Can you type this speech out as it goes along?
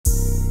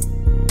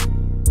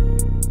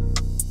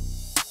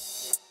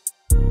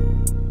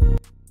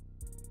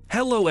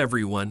Hello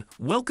everyone,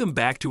 welcome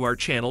back to our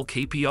channel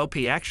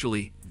KPOP.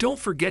 Actually, don't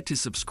forget to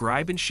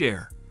subscribe and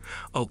share.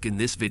 In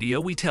this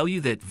video we tell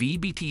you that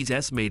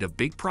BTS made a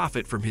big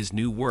profit from his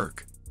new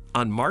work.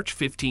 On March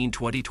 15,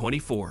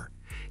 2024,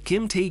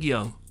 Kim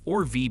Taehyung,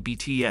 or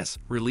BTS,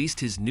 released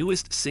his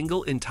newest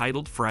single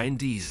entitled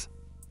Surpasses.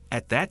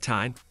 At that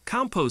time,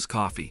 Compose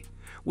Coffee,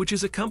 which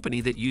is a company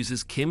that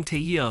uses Kim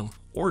Taehyung,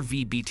 or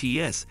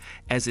BTS,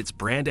 as its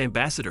brand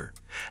ambassador,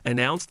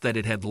 announced that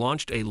it had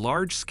launched a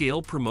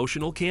large-scale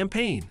promotional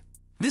campaign.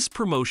 This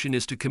promotion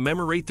is to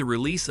commemorate the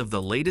release of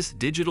the latest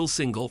digital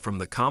single from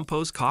the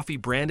Compose Coffee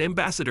brand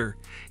ambassador,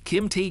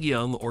 Kim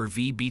Taehyung, or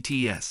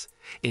BTS,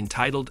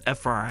 entitled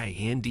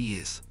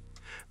Surpasses.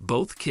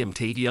 Both Kim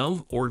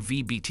Taehyung, or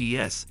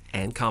BTS,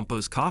 and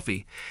Compose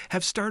Coffee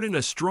have started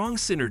a strong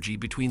synergy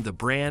between the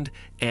brand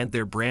and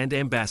their brand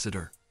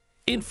ambassador.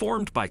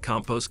 Informed by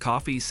Compose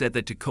Coffee said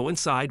that to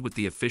coincide with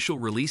the official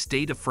release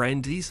date of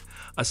Surpasses,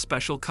 a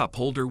special cup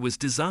holder was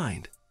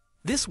designed.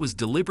 This was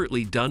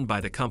deliberately done by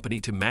the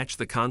company to match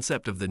the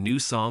concept of the new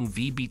song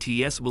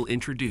BTS will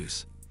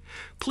introduce.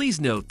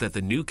 Please note that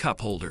the new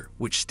cup holder,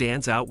 which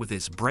stands out with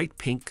its bright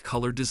pink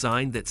color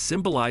design that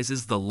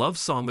symbolizes the love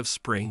song of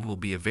spring, will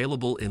be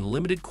available in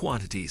limited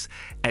quantities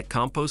at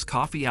Compose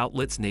Coffee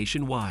outlets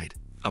nationwide.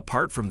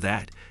 Apart from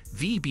that,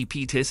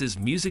 BTS's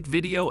music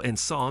video and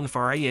song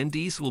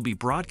Surpasses will be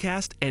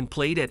broadcast and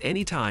played at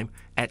any time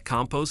at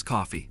Compose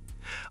Coffee.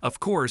 Of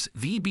course,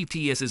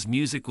 BTS's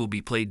music will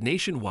be played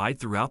nationwide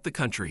throughout the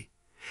country,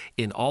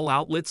 in all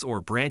outlets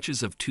or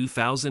branches of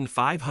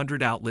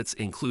 2,500 outlets,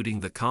 including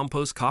the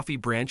Compose Coffee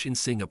branch in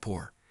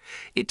Singapore.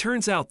 It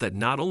turns out that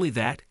not only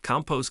that,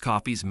 Compose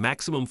Coffee's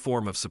maximum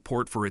form of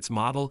support for its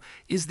model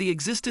is the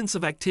existence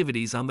of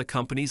activities on the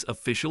company's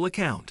official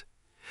account.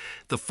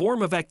 The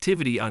form of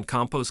activity on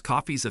Compose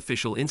Coffee's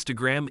official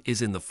Instagram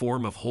is in the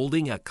form of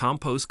holding a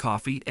Compose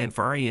Coffee and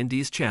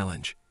Surpasses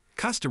challenge.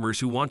 Customers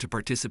who want to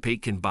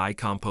participate can buy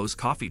Compose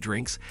Coffee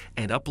drinks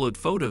and upload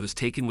photos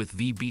taken with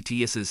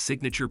BTS's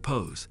signature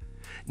pose,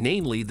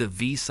 namely the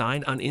V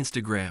sign on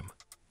Instagram.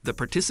 The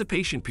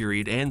participation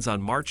period ends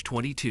on March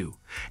 22,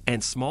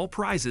 and small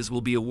prizes will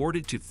be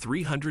awarded to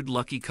 300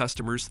 lucky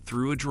customers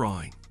through a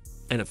drawing.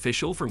 An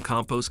official from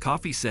Compose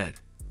Coffee said,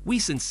 "We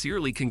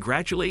sincerely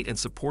congratulate and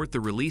support the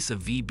release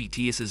of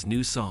BTS's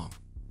new song,"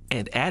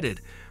 and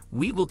added,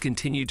 "We will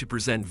continue to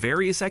present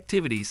various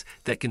activities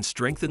that can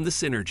strengthen the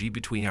synergy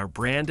between our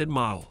brand and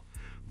model."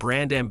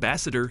 Brand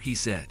ambassador, he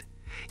said.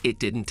 It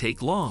didn't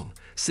take long.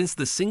 Since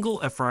the single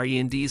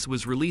Surpasses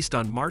was released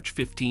on March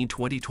 15,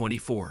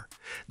 2024,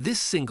 this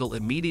single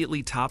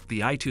immediately topped the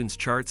iTunes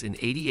charts in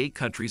 88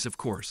 countries, of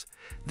course.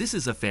 This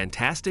is a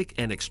fantastic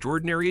and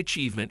extraordinary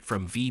achievement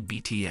from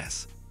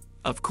BTS.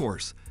 Of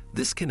course,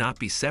 this cannot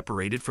be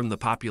separated from the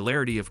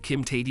popularity of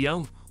Kim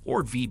Taehyung,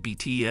 or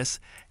BTS,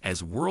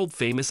 as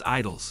world-famous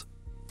idols.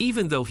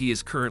 Even though he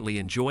is currently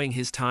enjoying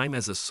his time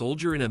as a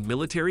soldier in a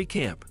military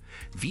camp,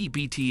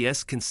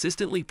 BTS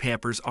consistently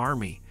pampers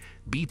ARMY,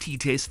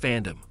 BTS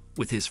fandom,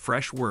 with his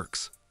fresh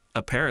works.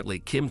 Apparently,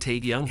 Kim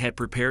Taehyung had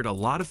prepared a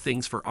lot of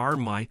things for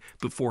ARMY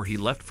before he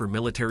left for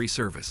military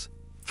service.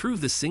 Through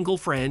the single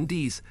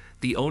Surpasses,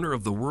 the owner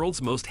of the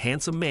world's most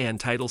handsome man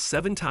title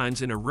 7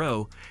 times in a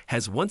row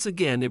has once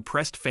again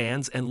impressed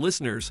fans and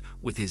listeners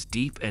with his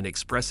deep and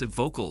expressive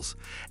vocals,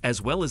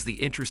 as well as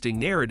the interesting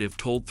narrative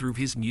told through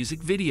his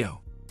music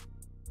video.